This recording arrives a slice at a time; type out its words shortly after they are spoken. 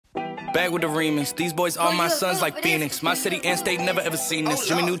Bag with the remix. These boys all my sons like Phoenix. My city and state never ever seen this.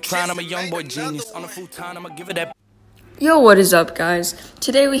 Jimmy Neutron, I'm a young boy genius. On a futon, I'ma give it that. Yo, what is up, guys?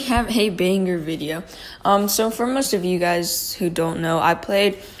 Today we have a banger video. So for most of you guys who don't know, I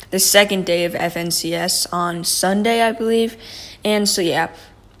played the second day of FNCS on Sunday, I believe. And so yeah,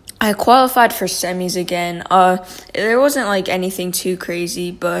 I qualified for semis again. There wasn't like anything too crazy,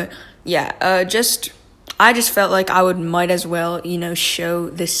 but yeah, I just felt like I might as well, show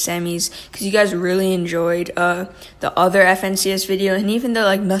the semis, because you guys really enjoyed the other FNCS video, and even though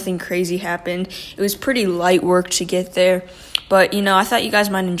like nothing crazy happened, it was pretty light work to get there, but I thought you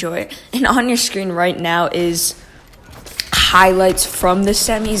guys might enjoy it. And on your screen right now is highlights from the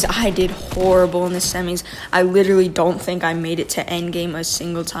semis. I did horrible in the semis. I literally don't think I made it to endgame a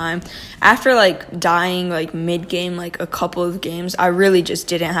single time. After like dying like mid-game like a couple of games, I really just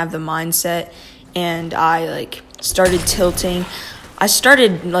didn't have the mindset. And I like started tilting. I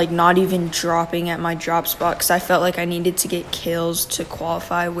started like not even dropping at my drop spot because I felt like I needed to get kills to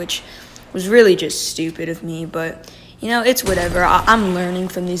qualify, which was really just stupid of me. But it's whatever. I'm learning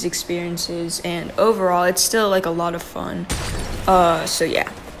from these experiences, and overall, it's still like a lot of fun. So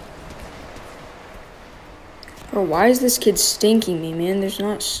yeah. Bro, why is this kid stinking me, man? There's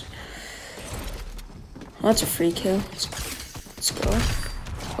not. Well, that's a free kill. Let's go.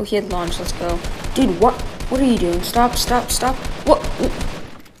 Oh, he had launch. Let's go. Dude, what are you doing? Stop. What?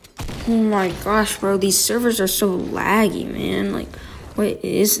 Oh my gosh, bro. These servers are so laggy, man. Like, what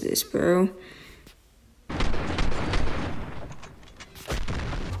is this, bro?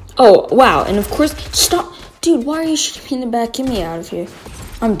 Oh, wow. And of course, stop. Dude, why are you shooting me in the back? Get me out of here.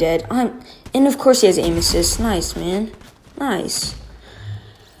 I'm dead. And of course he has aim assist. Nice, man. Nice.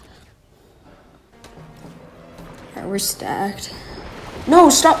 Alright, we're stacked. No,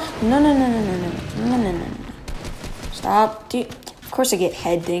 stop. No. Stop. Dude, of course I get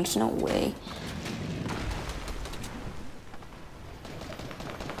head dinks. No way.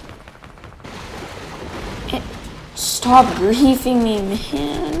 Stop griefing me,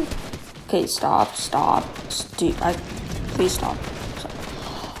 man. Okay, stop. Dude, please stop.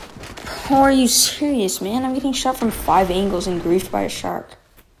 Are you serious, man? I'm getting shot from 5 angles and griefed by a shark.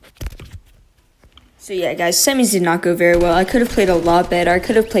 So yeah, guys, semis did not go very well. I could have played a lot better. I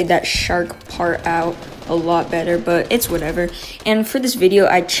could have played that shark part out a lot better, but it's whatever. And for this video,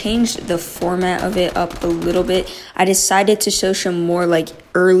 I changed the format of it up a little bit. I decided to show some more like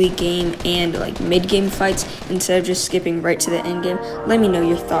early game and like mid game fights instead of just skipping right to the end game. Let me know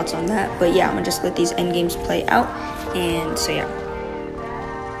your thoughts on that. But yeah, I'm gonna just let these end games play out. And so yeah.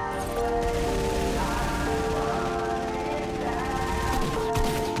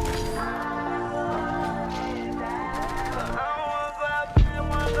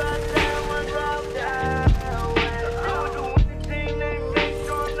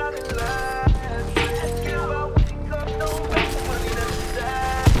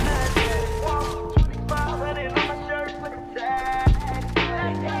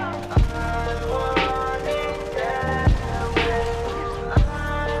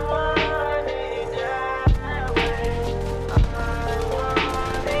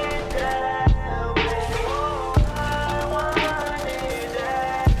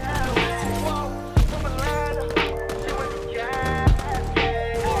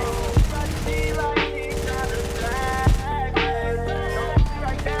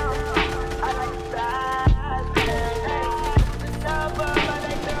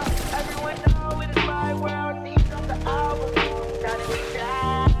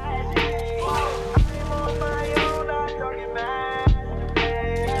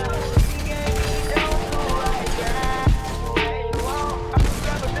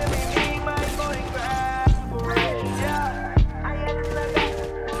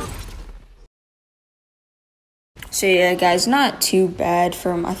 So yeah, guys, not too bad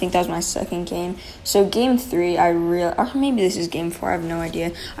from, I think that was my second game. So game 3, or maybe this is game 4, I have no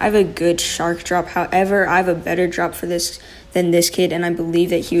idea. I have a good shark drop. However, I have a better drop for this than this kid, and I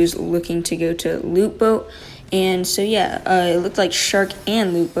believe that he was looking to go to loot boat. And so yeah, it looked like shark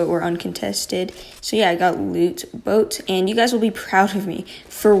and loot boat were uncontested. So yeah, I got loot boat, and you guys will be proud of me.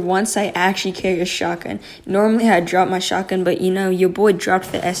 For once, I actually carry a shotgun. Normally, I drop my shotgun, but your boy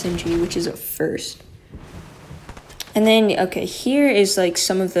dropped the SMG, which is a first. And then, okay, here is like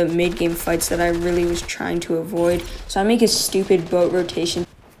some of the mid-game fights that I really was trying to avoid. So I make a stupid boat rotation.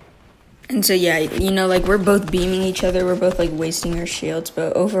 And so yeah, like we're both beaming each other. We're both like wasting our shields,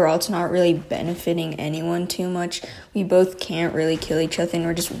 but overall it's not really benefiting anyone too much. We both can't really kill each other and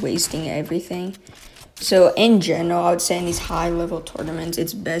we're just wasting everything. So in general, I would say in these high-level tournaments,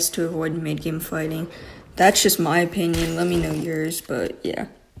 it's best to avoid mid-game fighting. That's just my opinion. Let me know yours, but yeah.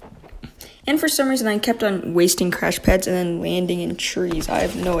 And for some reason, I kept on wasting crash pads and then landing in trees. I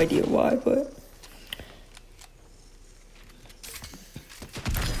have no idea why, but...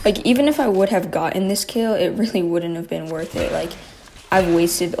 like, even if I would have gotten this kill, it really wouldn't have been worth it. Like, I've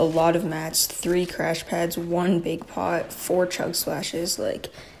wasted a lot of mats, 3 crash pads, 1 big pot, 4 chug splashes. Like,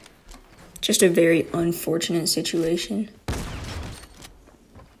 just a very unfortunate situation.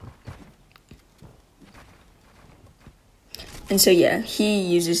 And so, yeah, he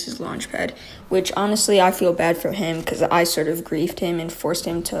uses his launch pad, which honestly I feel bad for him because I sort of griefed him and forced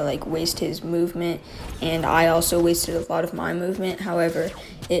him to, like, waste his movement. And I also wasted a lot of my movement. However,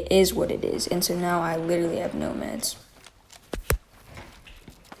 it is what it is. And so now I literally have no meds.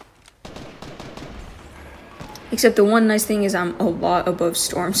 Except the one nice thing is I'm a lot above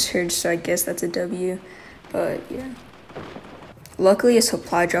Storm Surge, so I guess that's a W. But, yeah. Luckily, a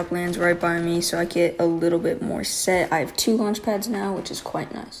supply drop lands right by me, so I get a little bit more set. I have 2 launch pads now, which is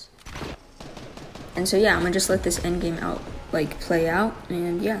quite nice. And so, yeah, I'm going to just let this endgame out, like, play out,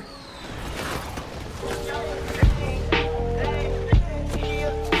 and yeah.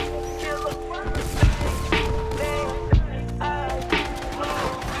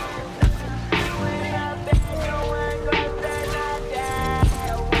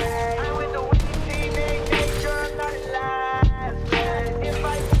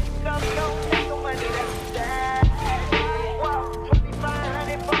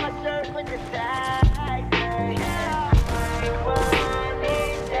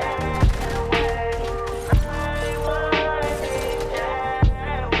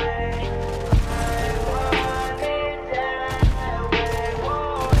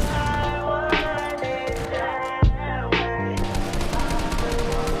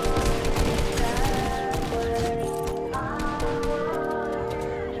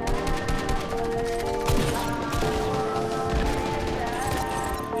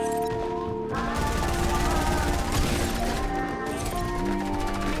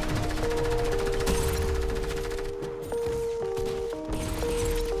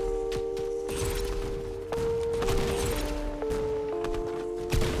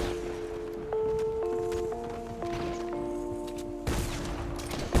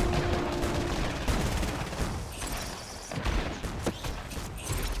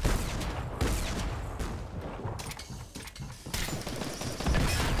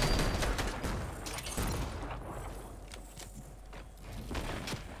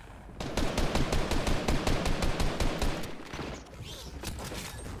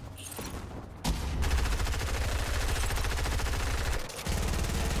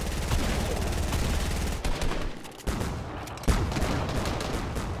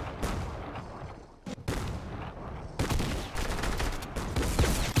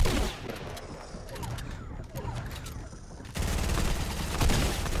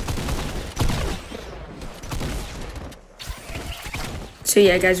 So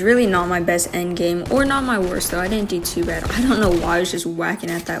yeah, guys, really not my best end game, or not my worst, though. I didn't do too bad. I don't know why I was just whacking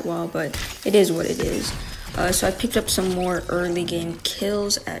at that wall, but it is what it is. So I picked up some more early game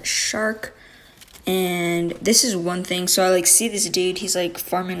kills at Shark, and this is one thing. So I, like, see this dude, he's, like,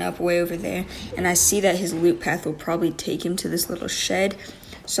 farming up way over there, and I see that his loot path will probably take him to this little shed.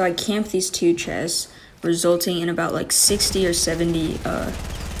 So I camp these 2 chests, resulting in about, like, 60 or 70,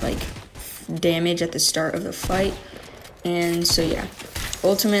 like, damage at the start of the fight. And so, yeah.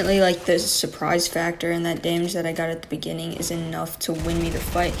 Ultimately, like, the surprise factor and that damage that I got at the beginning is enough to win me the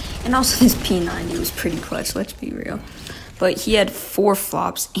fight. And also, this P90 was pretty clutch, let's be real. But he had 4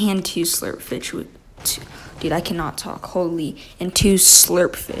 flops and 2 slurp fish. Dude, I cannot talk. Holy. And 2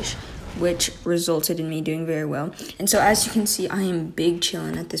 slurp fish, which resulted in me doing very well. And so, as you can see, I am big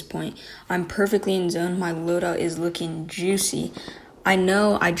chillin' at this point. I'm perfectly in zone. My loadout is looking juicy. I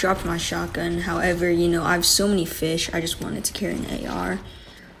know I dropped my shotgun, however, you know, I have so many fish, I just wanted to carry an AR.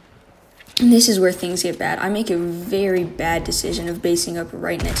 And this is where things get bad. I make a very bad decision of basing up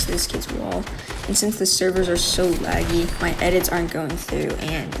right next to this kid's wall. And since the servers are so laggy, my edits aren't going through,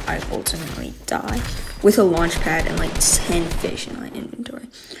 and I ultimately die with a launch pad and like 10 fish in my inventory,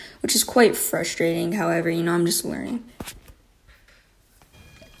 which is quite frustrating. However, you know, I'm just learning.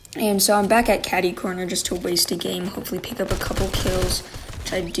 And so I'm back at Caddy Corner just to waste a game, hopefully pick up a couple kills,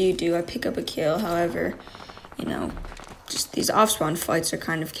 which I do. I pick up a kill, however, you know, just these off-spawn fights are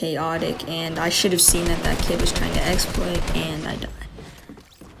kind of chaotic, and I should have seen that that kid was trying to exploit, and I died.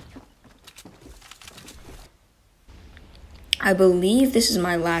 I believe this is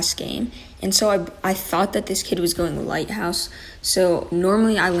my last game, and so I thought that this kid was going Lighthouse. So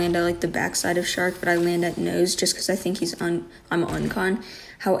normally I land at like the backside of Shark, but I land at Nose just because I think I'm uncon.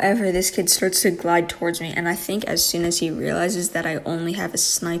 However, this kid starts to glide towards me, and I think as soon as he realizes that I only have a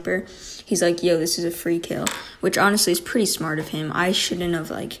sniper, he's like, yo, this is a free kill, which honestly is pretty smart of him. I shouldn't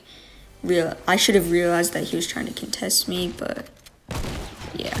have, I should have realized that he was trying to contest me, but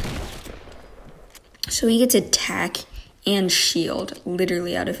yeah. So he gets attack and shield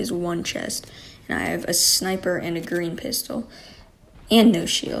literally out of his one chest, and I have a sniper and a green pistol and no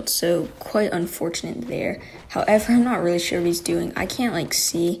shield, so quite unfortunate there. However, I'm not really sure what he's doing. I can't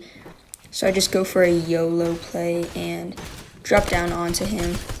see, so I just go for a YOLO play and drop down onto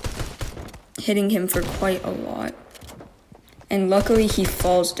him, hitting him for quite a lot. And luckily he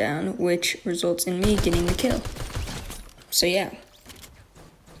falls down, which results in me getting the kill. So yeah.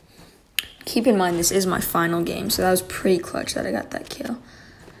 Keep in mind, this is my final game, so that was pretty clutch that I got that kill.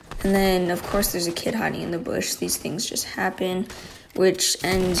 And then, of course, there's a kid hiding in the bush. These things just happen, which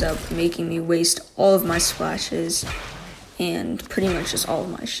ends up making me waste all of my splashes and pretty much just all of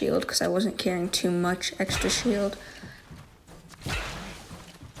my shield, because I wasn't carrying too much extra shield.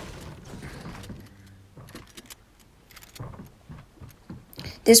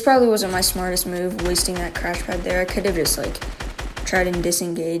 This probably wasn't my smartest move, wasting that crash pad there. I could have just, tried and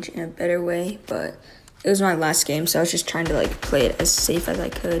disengage in a better way, but it was my last game, so I was just trying to play it as safe as I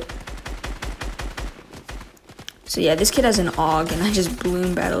could. So yeah, this kid has an AUG, and I just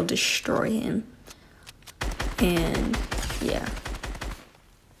balloon battle destroy him. And yeah.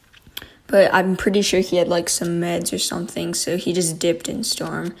 But I'm pretty sure he had some meds or something, so he just dipped in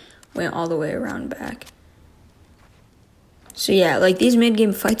storm, went all the way around back. So yeah, these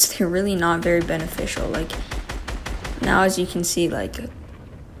mid-game fights, they're really not very beneficial. Now, as you can see,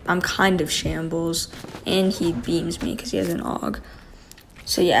 I'm kind of shambles, and he beams me because he has an AUG.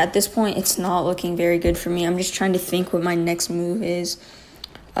 So yeah, at this point, it's not looking very good for me. I'm just trying to think what my next move is.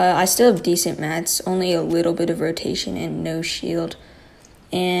 I still have decent mats, only a little bit of rotation and no shield.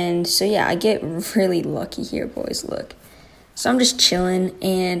 And so yeah, I get really lucky here, boys, look. So I'm just chilling,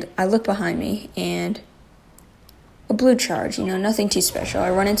 and I look behind me, and a blue charge, nothing too special.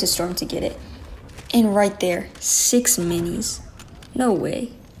 I run into storm to get it. And right there, 6 minis. No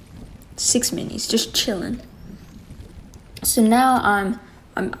way. 6 minis, just chilling. So now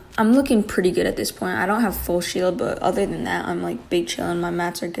I'm looking pretty good at this point. I don't have full shield, but other than that, I'm big chilling. My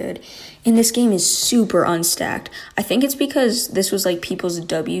mats are good. And this game is super unstacked. I think it's because this was people's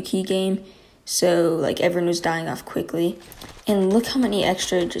W key game, so everyone was dying off quickly. And look how many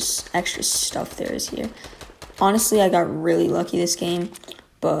extra stuff there is here. Honestly, I got really lucky this game,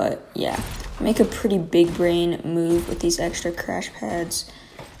 but yeah. Make a pretty big brain move with these extra crash pads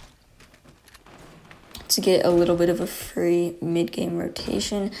to get a little bit of a free mid-game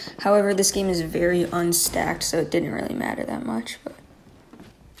rotation. However, this game is very unstacked, so it didn't really matter that much.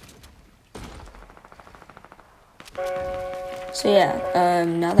 So yeah,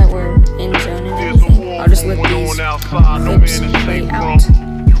 now that we're in zone and everything, I'll just let these clips play out.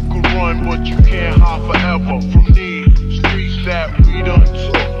 You can run, but you can't hide forever from these streets that we done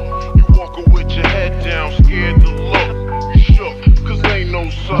took. With your head down, scared to look. You shook, cause ain't no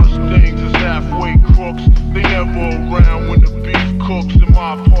such things as halfway crooks. They never around when the beef cooks in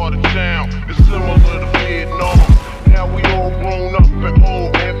my part of town. It's similar to Vietnam. Now we all grown up and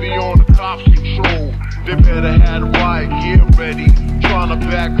old, and be on the cops' control. They better have the riot gear ready, trying to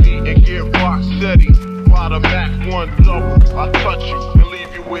back me and get rock steady. By the Mac 1 double, I touch you and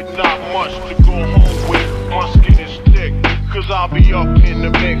leave you with not much to go home with. My skin is thick, cause I'll be up in the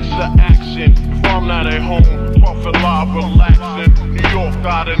mix of action. If I'm not at home, puffin' live, relaxing. New York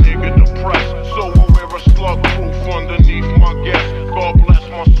got a nigga depressed, so I'll wear a slug proof underneath my guest. God bless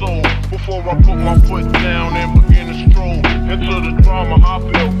my soul, before I put my foot down and begin to stroll into the drama I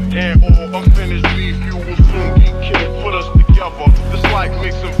built. And all unfinished beef, you will soon get killed. Put us together, it's like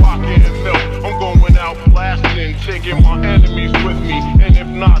mixing vodka and milk. I'm going out blasting, taking my enemies with me. And if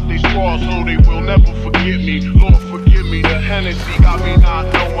not, they scar so they will never forget me. Lord, forgive me, the Hennessy got me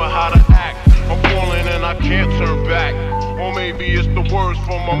not knowing how to act. I'm falling and I can't turn back. Or maybe it's the words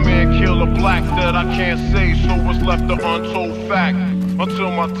from my man Killer Black that I can't say, so it's left the untold fact.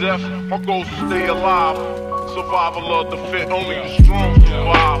 Until my death, my goal is to stay alive. Survival of the fit, only the strong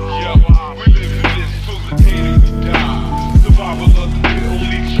survive. We live in this till the day that we die. Survival of the fit,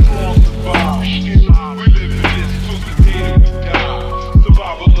 only the strong survive. We live in this till the day that we die.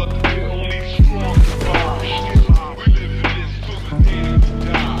 Survival of the fit, only the strong survive. We live in this till the day that we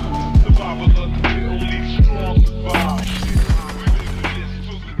die. Survival of the fit, only the strong survive. We live in this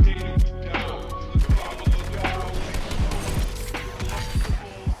till the day that we die. Survival of the fit, only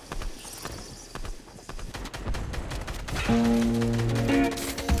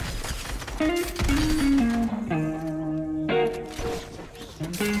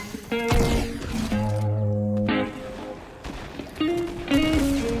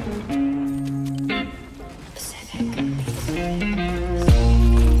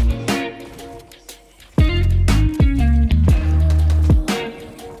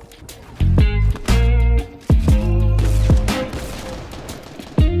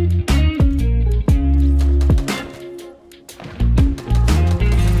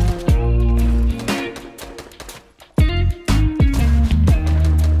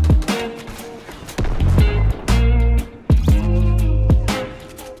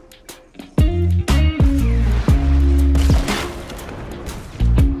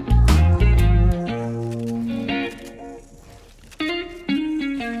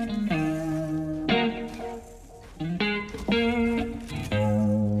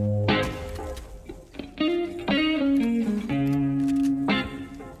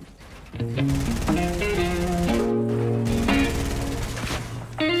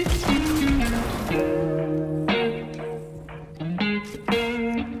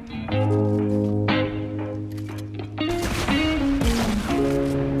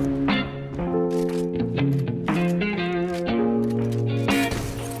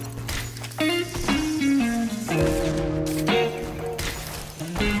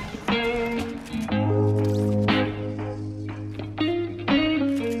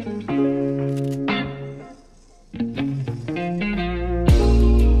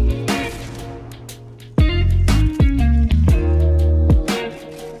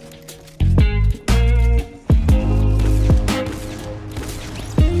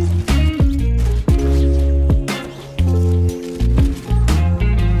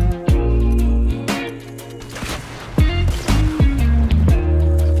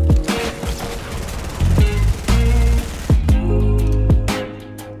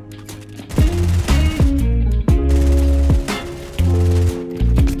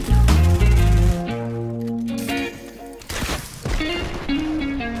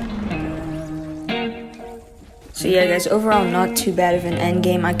So yeah, guys, overall not too bad of an end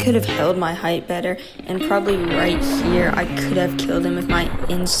game. I could have held my height better, and probably right here I could have killed him if my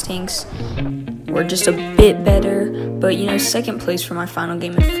instincts were just a bit better. But you know, second place for my final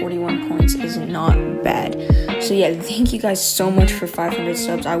game at 41 points is not bad. So yeah, thank you guys so much for 500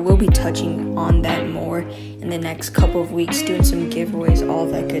 subs. I will be touching on that more in the next couple of weeks, doing some giveaways, all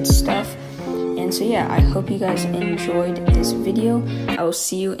of that good stuff. And so yeah, I hope you guys enjoyed this video. I will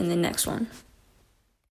see you in the next one.